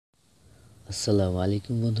আসসালামু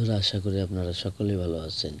আলাইকুম বন্ধুরা, আশা করি আপনারা সকলেই ভালো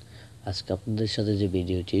আছেন। আজকে আপনাদের সাথে যে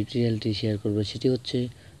ভিডিও টিউটোরিয়ালটি শেয়ার করব সেটি হচ্ছে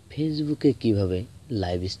ফেসবুকে কিভাবে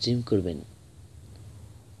লাইভ স্ট্রিম করবেন,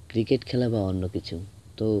 ক্রিকেট খেলা বা অন্য কিছু।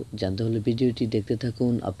 তো জানতে হলে ভিডিওটি দেখতে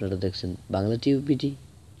থাকুন। আপনারা দেখছেন বাংলা টিউবিটি।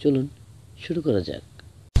 চলুন শুরু করা যাক।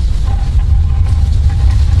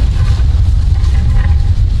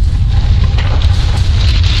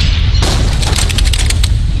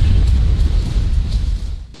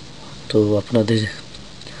 তো আপনাদের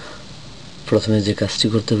প্রথমে যে কাজটি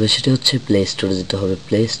করতে হবে সেটা হচ্ছে প্লে স্টোরে যেতে হবে।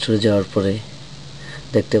 প্লে স্টোরে যাওয়ার পরে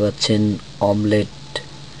দেখতে পাচ্ছেন omelette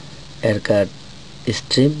এয়ারকার্ড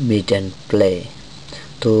stream meet and play.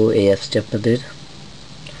 তো এই অ্যাপসটি আপনাদের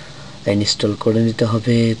ইনস্টল করে নিতে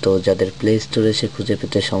হবে। তো যাদের প্লে স্টোরে সে খুঁজে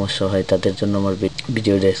পেতে সমস্যা হয় তাদের জন্য আমার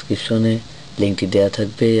ভিডিও ডেসক্রিপশনে লিঙ্কটি দেওয়া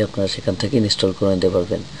থাকবে, আপনারা সেখান থেকে ইনস্টল করে নিতে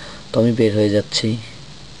পারবেন। তো আমি বের হয়ে যাচ্ছি।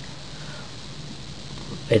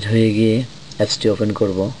 বের হয়ে গিয়ে অ্যাপসটি ওপেন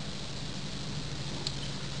করব।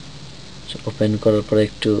 ওপেন করার পরে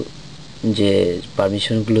একটু যে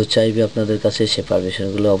পারমিশনগুলো চাইবে আপনাদের কাছে, সে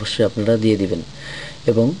পারমিশনগুলো অবশ্যই আপনারা দিয়ে দিবেন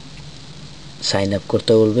এবং সাইন আপ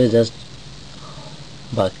করতে বলবে জাস্ট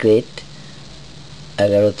বা ক্রিয়েট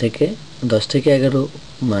 10 থেকে 11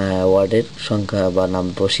 ওয়ার্ডের সংখ্যা বা নাম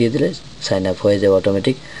বসিয়ে দিলে সাইন আপ হয়ে যাবে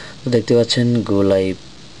অটোমেটিক। তো দেখতে পাচ্ছেন গো লাইভ।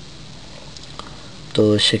 তো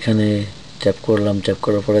সেখানে ট্যাপ করলাম। ট্যাপ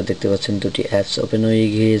করার পরে দেখতে পাচ্ছেন দুটি অ্যাপস ওপেন হয়ে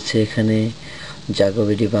গিয়েছে এখানে,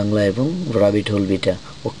 জাগোবিডি বাংলা এবং রাবিট হোল বিটা।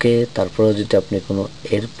 ওকে, তারপরেও যদি আপনি কোনো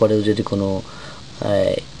এরপরেও যদি কোনো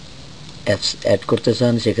অ্যাপস অ্যাড করতে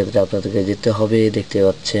চান সেক্ষেত্রে আপনাদেরকে যেতে হবে। দেখতে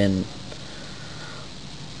পাচ্ছেন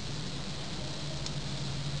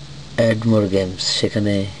অ্যাড মোর গেমস,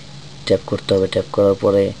 সেখানে ট্যাপ করতে হবে। ট্যাপ করার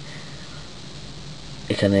পরে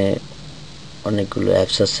এখানে অনেকগুলো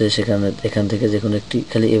অ্যাপস আছে, এখান থেকে যে কোনো একটি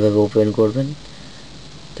খালি এভাবে ওপেন করবেন,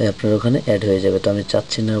 তাই আপনার ওখানে অ্যাড হয়ে যাবে। তো আমি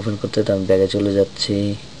চাচ্ছি না ওপেন করতে, তো আমি ব্যাগে চলে যাচ্ছি।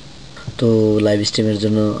 তো লাইভ স্ট্রিমের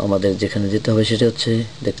জন্য আমাদের যেখানে যেতে হবে সেটা হচ্ছে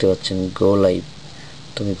দেখতে পাচ্ছেন গো লাইভ।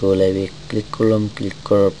 তো আমি গো লাইভে ক্লিক করলাম। ক্লিক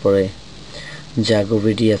করার পরে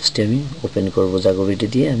জাগোবিডি অ্যাপসটি আমি ওপেন করব। জাগোবিডি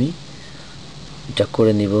দিয়ে আমি এটা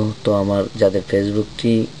করে নিব। তো আমার যাদের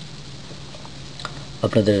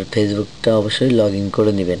আপনাদের ফেসবুকটা অবশ্যই লগ ইন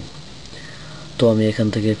করে নেবেন। তো আমি এখান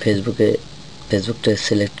থেকে ফেসবুকটা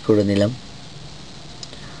সিলেক্ট করে নিলাম।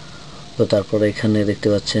 তো তারপরে এখানে দেখতে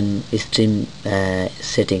পাচ্ছেন স্ট্রিম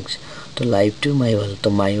সেটিংস। তো লাইভ টু মাই ওয়াল, তো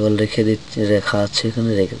মাই ওয়াল রেখা আছে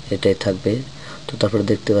এখানে, এটাই থাকবে। তো তারপরে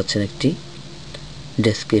দেখতে পাচ্ছেন একটি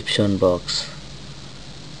ডেসক্রিপশন বক্স।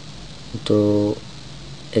 তো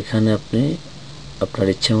এখানে আপনি আপনার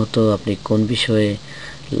ইচ্ছে মতো আপনি কোন বিষয়ে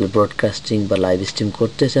ব্রডকাস্টিং বা লাইভ স্ট্রিম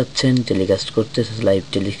করতে চাচ্ছেন, লাইভ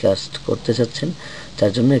টেলিকাস্ট করতে চাচ্ছেন,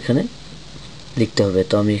 তার জন্য এখানে লিখতে হবে।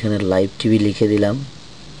 তো আমি এখানে লাইভ টিভি লিখে দিলাম।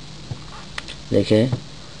 লিখে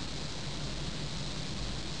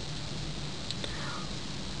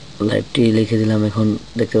দিলাম। এখন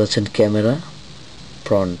দেখতে পাচ্ছেন ক্যামেরা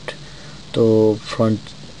ফ্রন্ট। তো ফ্রন্ট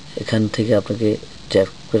এখান থেকে আপনাকে ট্যাপ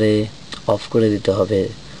করে অফ করে দিতে হবে।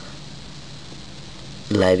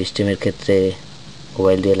 লাইভ স্ট্রিমের ক্ষেত্রে,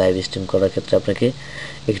 মোবাইল দিয়ে লাইভ স্ট্রিম করার ক্ষেত্রে আপনাকে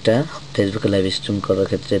একটা ফেসবুকে লাইভ স্ট্রিম করার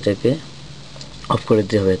ক্ষেত্রে এটাকে অফ করে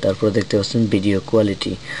দিতে হবে। তারপরে দেখতে পাচ্ছেন ভিডিও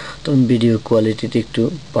কোয়ালিটি। তো আমি ভিডিও কোয়ালিটিটা একটু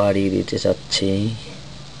বাড়িয়ে দিতে চাচ্ছি।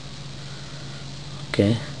 ওকে,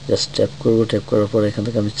 জাস্ট ট্যাপ করব। ট্যাপ করার পরে এখান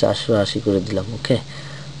থেকে আমি 480 করে দিলাম। ওকে,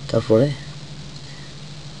 তারপরে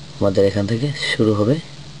আমাদের এখান থেকে শুরু হবে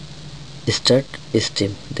স্টার্ট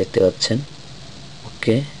স্ট্রিম, দেখতে পাচ্ছেন।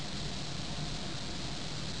 ওকে,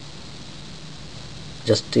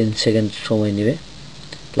 জাস্ট 3 সেকেন্ড সময় নেবে,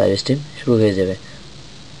 লাইভ স্ট্রিম শুরু হয়ে যাবে।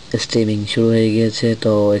 স্ট্রিমিং শুরু হয়ে গিয়েছে।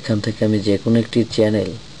 তো এখান থেকে আমি যে কোনো একটি চ্যানেল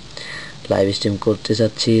লাইভ স্ট্রিম করতে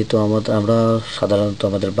চাচ্ছি। তো আমরা সাধারণত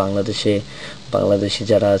আমাদের বাংলাদেশি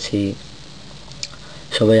যারা আছি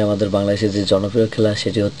সবাই আমাদের বাংলাদেশের যে জনপ্রিয় খেলা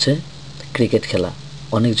সেটি হচ্ছে ক্রিকেট খেলা,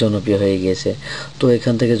 অনেক জনপ্রিয় হয়ে গিয়েছে। তো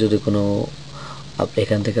এখান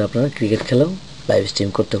থেকে আপনারা ক্রিকেট খেলাও লাইভ স্ট্রিম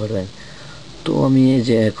করতে পারবেন। তো আমি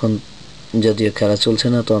যে এখন যদিও খেলা চলছে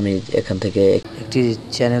না, তো আমি এখান থেকে একটি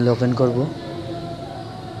চ্যানেল ওপেন করব,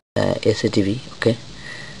 এসএ টিভি। ওকে,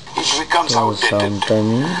 তো সাউন্ডটা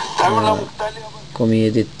আমি কমিয়ে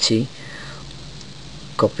দিচ্ছি,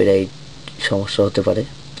 কপিরাইট সমস্যা হতে পারে।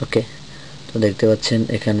 ওকে, তো দেখতে পাচ্ছেন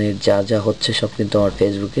এখানে যা যা হচ্ছে সব কিন্তু আমার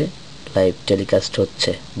ফেসবুকে লাইভ টেলিকাস্ট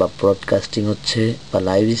হচ্ছে বা ব্রডকাস্টিং হচ্ছে বা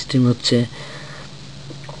লাইভ স্ট্রিম হচ্ছে।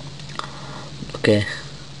 ওকে,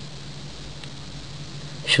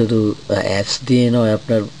 শুধু অ্যাপস দিয়ে নয়,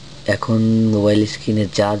 আপনার এখন মোবাইল স্ক্রিনে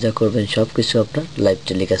যা যা করবেন সব কিছু আপনার লাইভ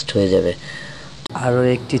টেলিকাস্ট হয়ে যাবে। আরও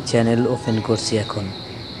একটি চ্যানেল ওপেন করছি এখন।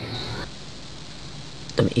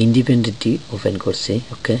 তো আমি ইন্ডিপেন্ডেন্টলি ওপেন করছি।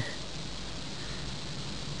 ওকে,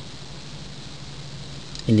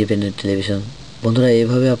 ইন্ডিপেন্ডেন্ট টেলিভিশন। বন্ধুরা,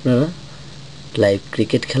 এভাবে আপনারা লাইভ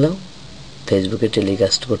ক্রিকেট খেলাও ফেসবুকে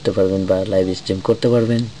টেলিকাস্ট করতে পারবেন বা লাইভ স্ট্রিম করতে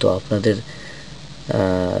পারবেন। তো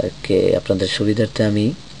আপনাদের সুবিধার্থে আমি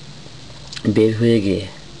বের হয়ে গিয়ে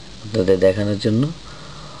আপনাদের দেখানোর জন্য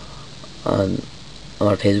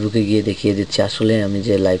আমার ফেসবুকে গিয়ে দেখিয়ে দিচ্ছি আসলে আমি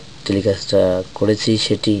যে লাইভ টেলিকাস্টটা করেছি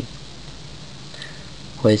সেটি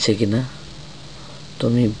হয়েছে কিনা। তো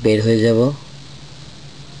আমি বের হয়ে যাব।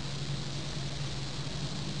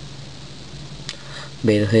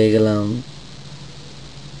 বের হয়ে গেলাম।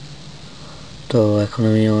 তো এখন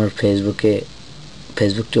আমি আমার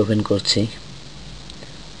ফেসবুকটি ওপেন করছি।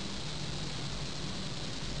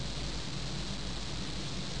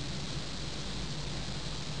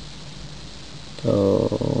 তো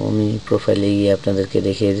আমি প্রোফাইলে গিয়ে আপনাদেরকে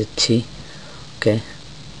দেখিয়ে দিচ্ছি। ওকে,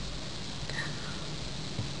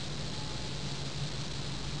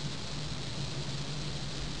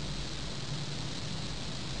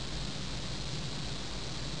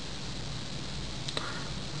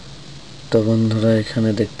 তো বন্ধুরা, এখানে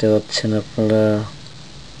দেখতে পাচ্ছেন আপনারা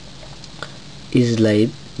ইজ লাইভ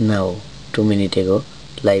নাও 2 মিনিট এগো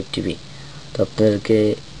লাইভ টিভি। তো আপনাদেরকে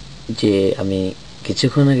যে আমি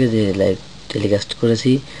কিছুক্ষণ আগে যে লাইভ টেলিকাস্ট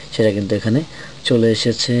করেছি সেটা কিন্তু এখানে চলে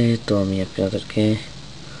এসেছে। তো আমি আপনাদেরকে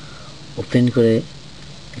ওপেন করে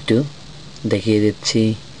একটু দেখিয়ে দিচ্ছি।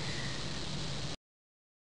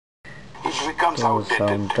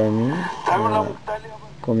 সাউন্ডটা আমি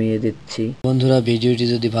কমিয়ে দিচ্ছি। বন্ধুরা, ভিডিওটি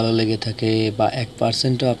যদি ভালো লেগে থাকে বা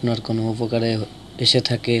 1%ও আপনার কোনো উপকারে এসে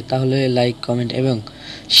থাকে তাহলে লাইক, কমেন্ট এবং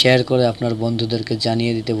শেয়ার করে আপনার বন্ধুদেরকে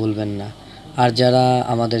জানিয়ে দিতে ভুলবেন না। আর যারা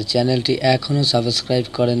আমাদের চ্যানেলটি এখনও সাবস্ক্রাইব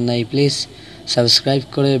করেন নাই, প্লিজ সাবস্ক্রাইব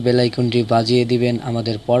করে বেল আইকনটি বাজিয়ে দিবেন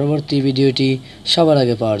আমাদের পরবর্তী ভিডিওটি সবার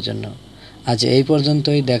আগে পাওয়ার জন্য। আজ এই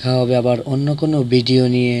পর্যন্তই, দেখা হবে আবার অন্য কোনো ভিডিও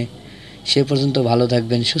নিয়ে। সে পর্যন্ত ভালো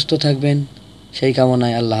থাকবেন, সুস্থ থাকবেন, সেই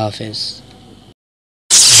কামনায় আল্লাহ হাফেজ।